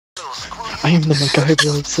I am the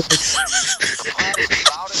MacGyver of sex.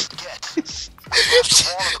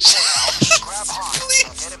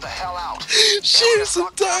 Please! James, I'm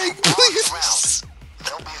dying, please!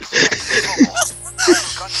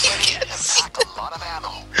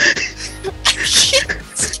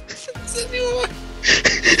 Anymore.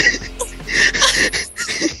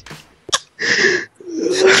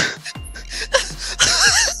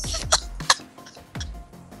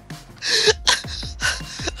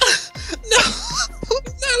 No,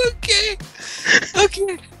 not okay.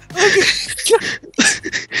 Okay.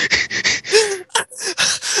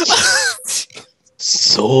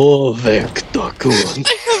 So, Vector Kun,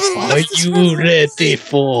 are you ready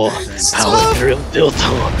for Power Drill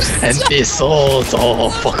Dildo and this all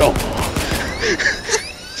fuck up?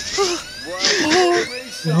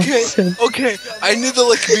 Okay, I need to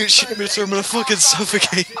like mute Seamus or I'm gonna fucking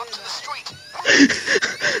suffocate.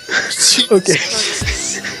 Okay.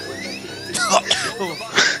 Oh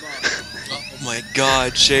my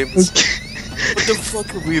god, Seamus. What the fuck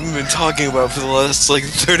have we even been talking about for the last like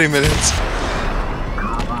 30 minutes?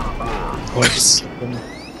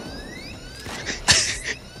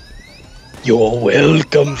 You're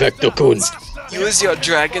welcome, Vector Kun. Use your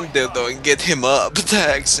dragon dildo and get him up,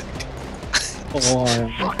 Taxic. Oh,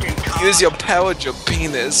 Use your power drip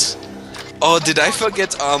penis. Oh, did I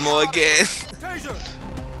forget armor again?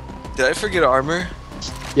 Did I forget armor?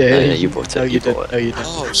 yeah, you bought it. Oh, you did. bought it. Oh, you did.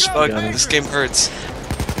 Oh, fuck, this game hurts.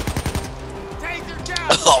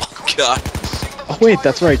 Oh, god. Oh, wait,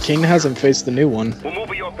 that's right. King hasn't faced the new one. The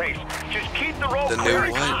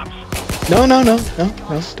new one? No,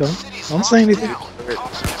 don't say anything.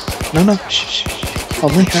 No, shh.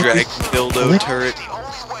 Only Drag dildo turret.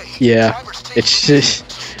 Yeah, it's just...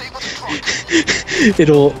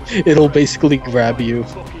 it'll basically grab you,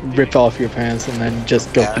 rip off your pants, and then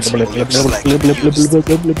just go... Your asshole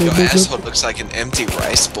looks like an empty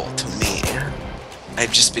rice bowl to me.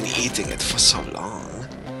 I've just been eating it for so long.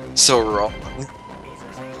 So wrong.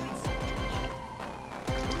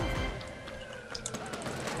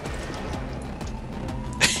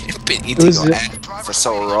 I've been eating your ass for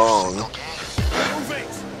so long.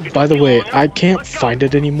 By the way, I can't find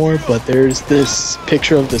it anymore, but there's this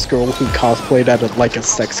picture of this girl who cosplayed at a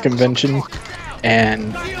sex convention,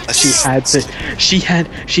 and she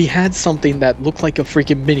had something that looked like a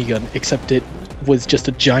freaking minigun, except it was just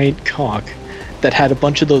a giant cock that had a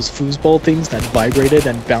bunch of those foosball things that vibrated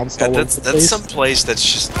and bounced all over the place. That's some place that's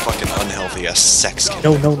just fucking unhealthy as sex.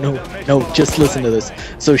 No, just listen to this.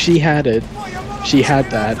 So she had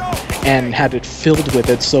that, and had it filled with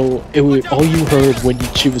it, so all you heard when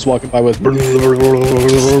she was walking by was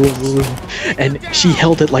and she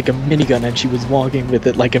held it like a minigun, and she was walking with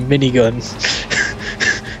it like a minigun.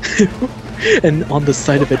 And on the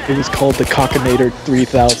side of it, it was called the Cockinator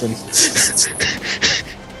 3000.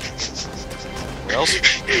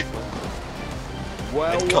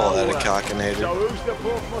 I'd call that a cockinator. So who's the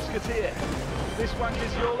fourth musketeer? This one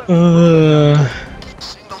is your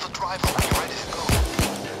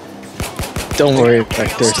Don't worry,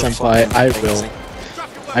 Vector Senpai,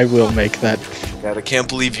 I will make that. God, I can't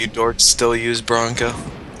believe you dorks still use Bronco.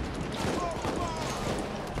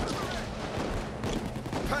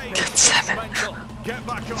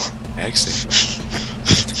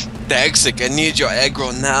 Taxic, I need your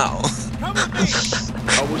aggro now.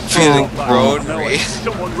 Feeling groanery.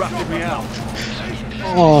 Someone ratted me out.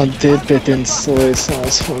 Oh, dip it in soy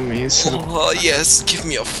sauce for me. Oh yes, give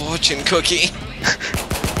me a fortune cookie.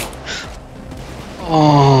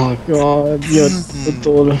 Oh god, your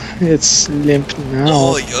noodle, it's limp now.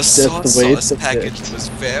 Oh, your Just sauce the weight sauce of package it. was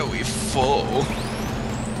very full.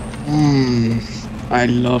 I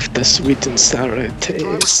love the sweet and sour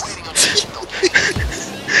taste.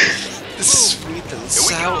 The sweet and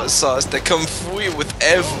sour sauce that come free with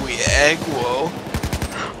every aggro.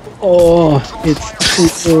 Oh,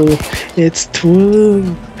 it's true. It's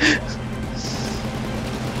true.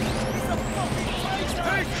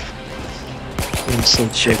 I'm so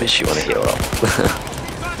Seamus, you want to heal up?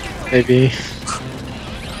 Maybe.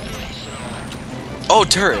 Oh,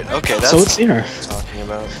 turret. Okay, that's So it's here. what I'm talking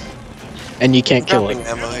about. And you can't kill it.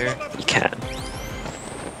 Ammo here. You can.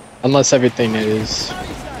 Unless everything is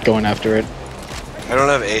going after it. I don't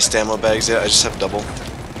have ace ammo bags yet, I just have double.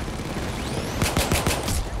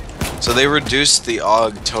 So they reduced the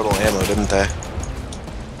AUG total ammo, didn't they?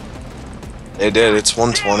 They did, it's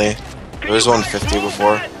 120. It was 150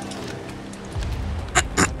 before.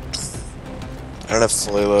 I don't have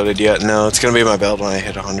fully loaded yet, no, it's gonna be in my belt when I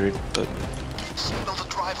hit 100, but...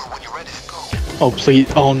 Oh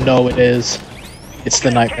please, oh no it is. It's the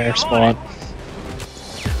nightmare spot.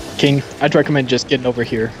 King, I'd recommend just getting over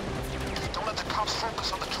here. Don't let the cops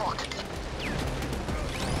focus on the truck.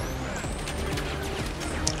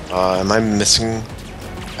 Am I missing?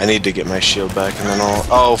 I need to get my shield back and then I'll...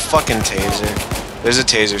 Oh, fucking taser. There's a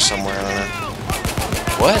taser somewhere, I don't know.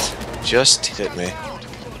 What? Just hit me.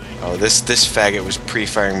 Oh, this faggot was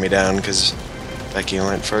pre-firing me down because Becky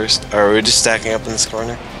went first. Or are we just stacking up in this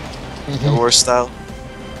corner? War style?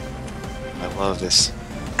 I love this.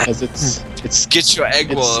 Because it's Get your egg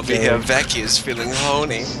roll over here, Becky is feeling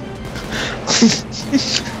horny.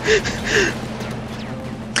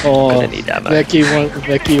 Oh, need that, man. Becky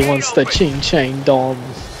wants the ching chang dong.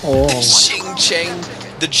 Oh, Ching chang,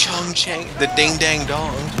 the chong chang, the ding dang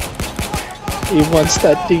dong. he wants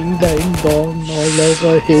that ding dang dong all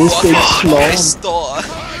over his big I schlong. store.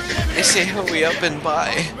 I say hurry up and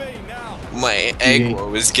buy. My egg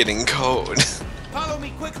roll is getting cold. Follow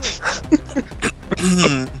me quickly.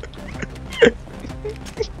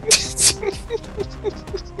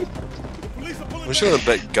 I'm sure I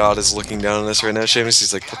bet God is looking down on us right now, Seamus.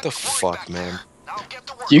 He's like, what the fuck, man?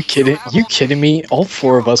 You kidding me? All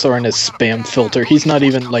four of us are in a spam filter. He's not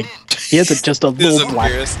even like, he has just a He little doesn't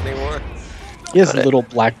black. hear us anymore. He has little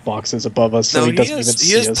black boxes above us, so No, he doesn't even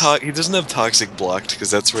see us. He doesn't have toxic blocked because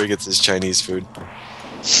that's where he gets his Chinese food.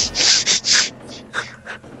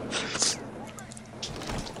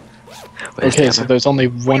 Okay, so there's only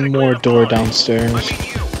one more door downstairs.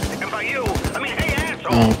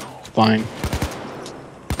 Oh, fine.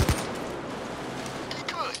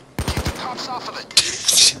 Good. Keep the cops off of it.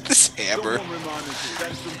 This hammer.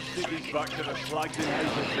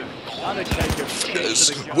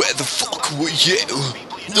 Where the fuck were you?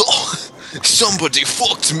 No, somebody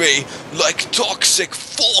fucked me like toxic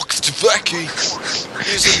fucked Becky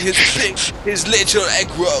using his little egg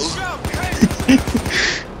roll.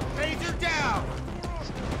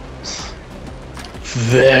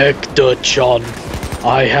 Vector John,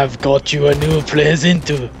 I have got you a new present.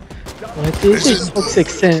 What is it, Toxic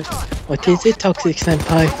What is it, Toxic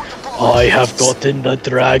Senpai? I have gotten the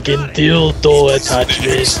dragon dildo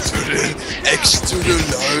attachment. Extra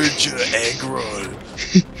larger egg roll.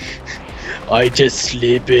 I just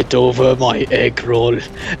slip it over my egg roll,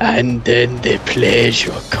 and then the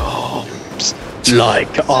pleasure comes.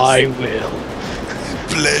 Like I will.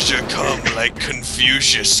 Pleasure come like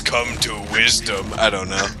Confucius come to wisdom. I don't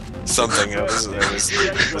know. Something else. That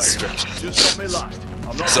was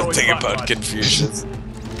stretched. Something about Confucius.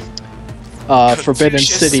 Forbidden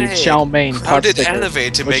Confucius City, said, Chow Mein, crowded Pot Sticker,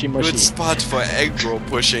 elevator make mushy. good spot for egg roll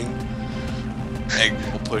pushing. Egg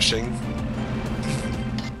roll pushing.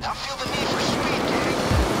 Now feel the need for speed, gang.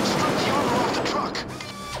 Strip the armor off the truck.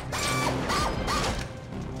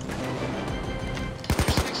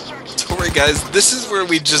 Don't worry, guys. This is where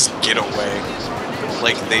we just get away.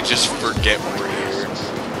 Like they just forget we're here.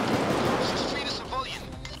 Speed a civilian.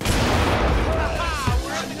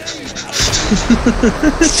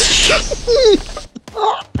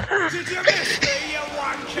 Did you miss me, you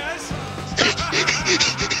wankers?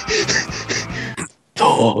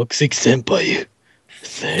 Toxic Senpai,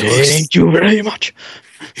 thank you very much.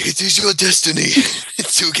 It is your destiny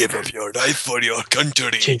to give up your life for your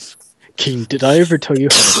country. King, did I ever tell you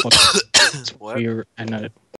how to fuck What? we were in a